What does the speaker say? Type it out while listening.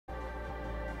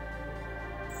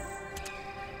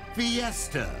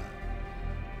Fiesta.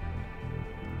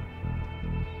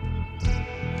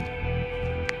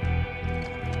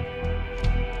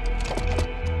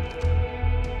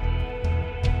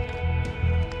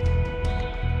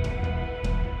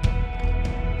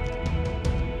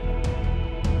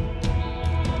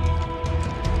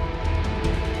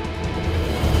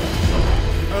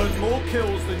 Earn more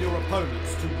kills than your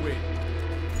opponents to win.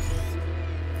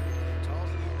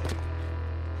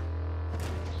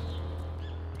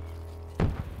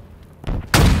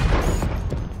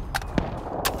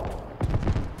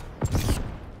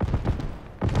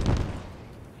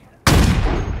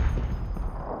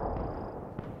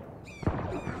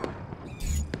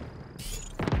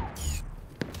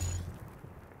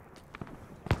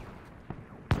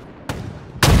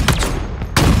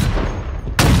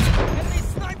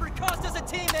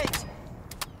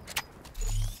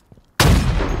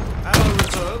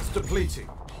 Depleting.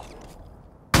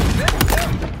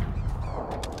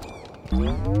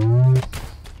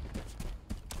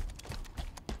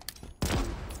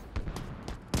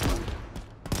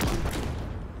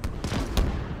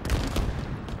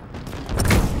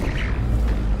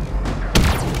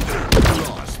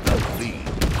 Lost the lead.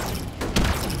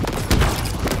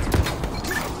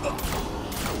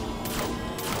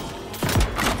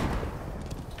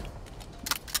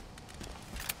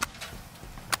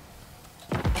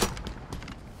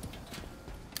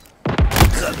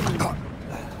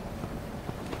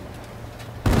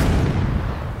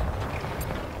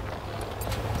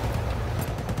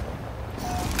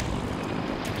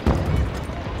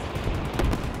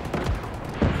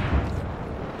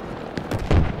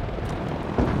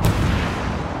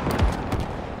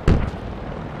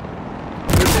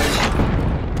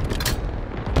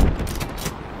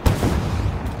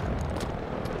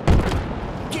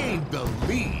 Gained the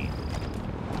lead.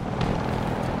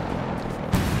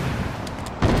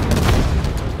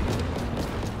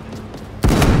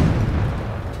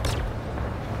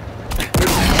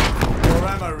 Your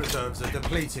ammo reserves are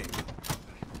depleting.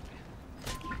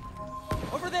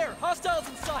 Over there, hostiles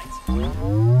in sight.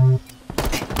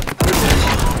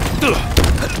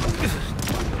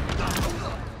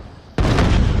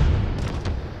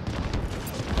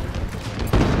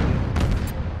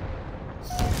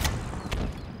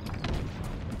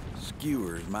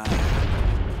 Skewer's mine.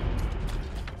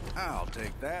 I'll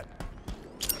take that.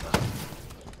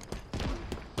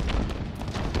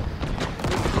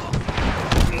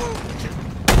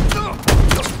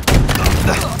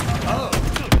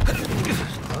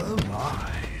 Oh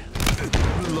my.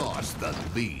 Lost the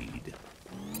lead.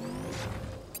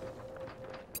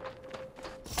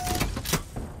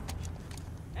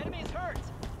 Enemies hurt.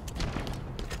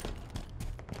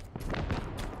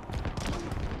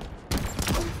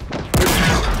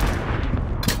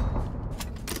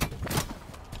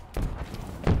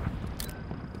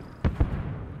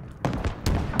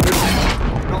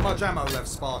 Not much ammo left,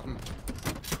 Spartan.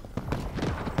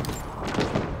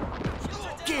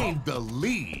 Gained the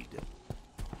lead.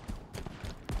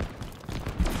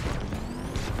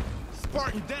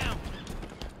 Spartan down!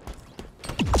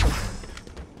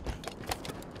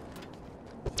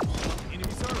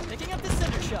 Enemies hurt! Picking up the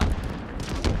cinder shot.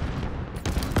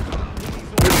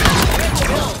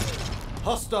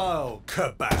 Hostile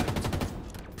kebab.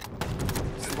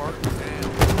 Spartan down!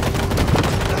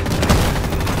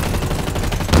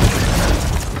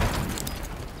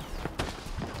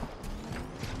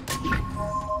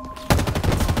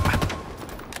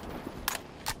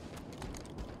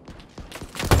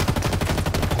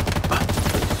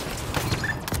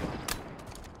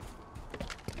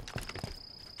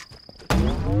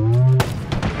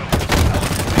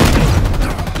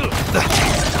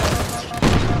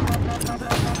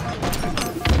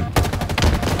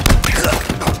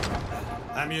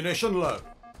 Ammunition low.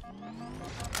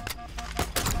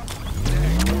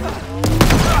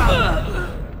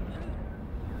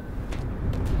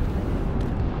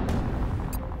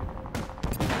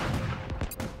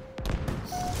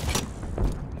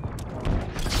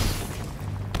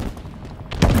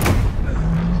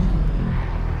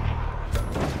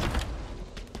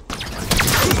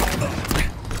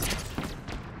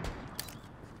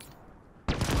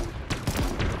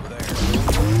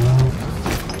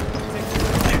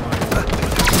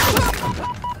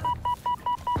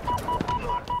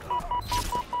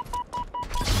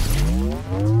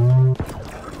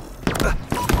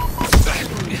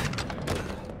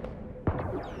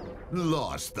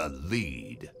 Lost the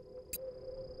lead.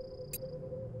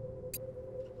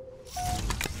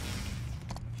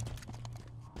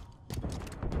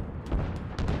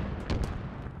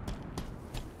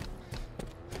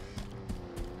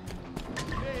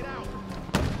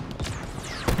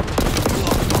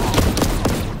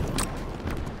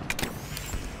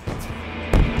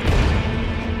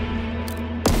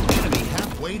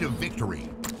 victory.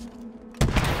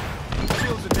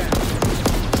 Shields are down.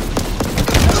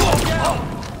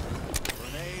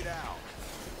 Grenade out.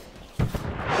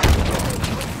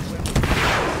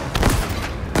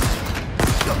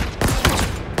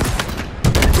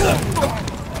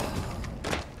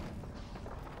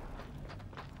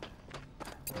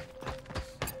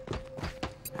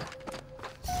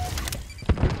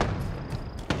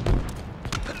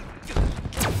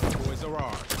 Boys are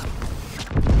ours.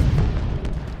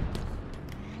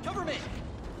 Cover me!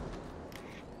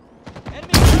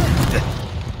 Enemy hurt!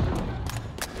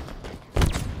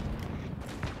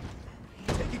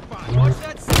 Taking fire. Watch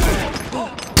that side!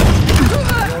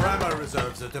 Your ammo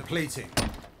reserves are depleting.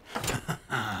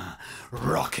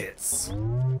 Rockets.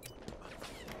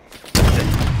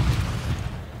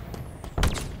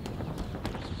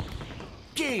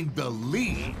 Gain the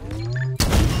lead.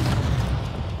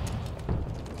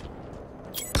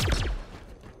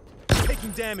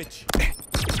 Taking damage.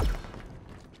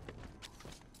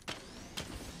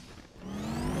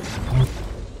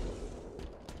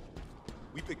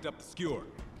 We picked up the skewer.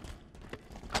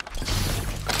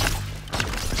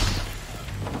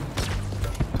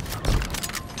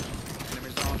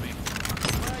 Enemies on me.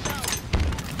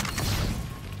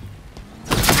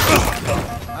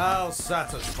 How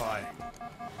satisfying.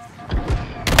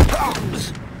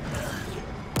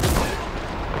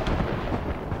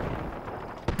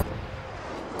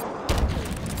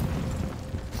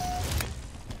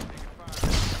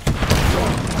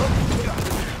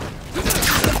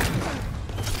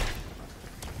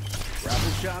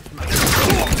 Rifle shots.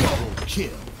 Double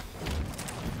kill.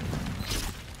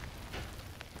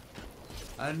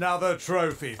 Another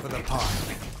trophy for the park.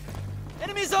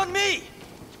 Enemies on me!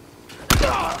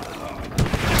 Double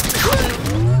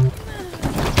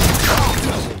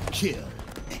kill.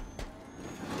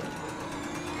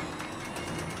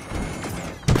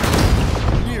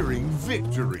 Nearing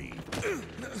victory.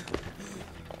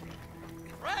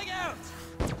 Frag out!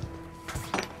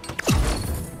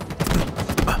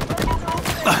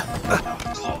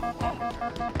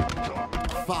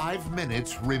 5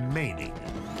 minutes remaining.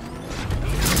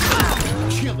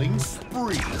 Killing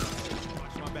spree.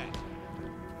 Watch my back.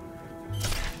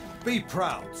 Be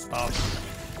proud, Spartan.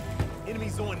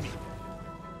 Enemies on me.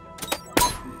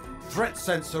 Threat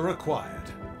sensor acquired.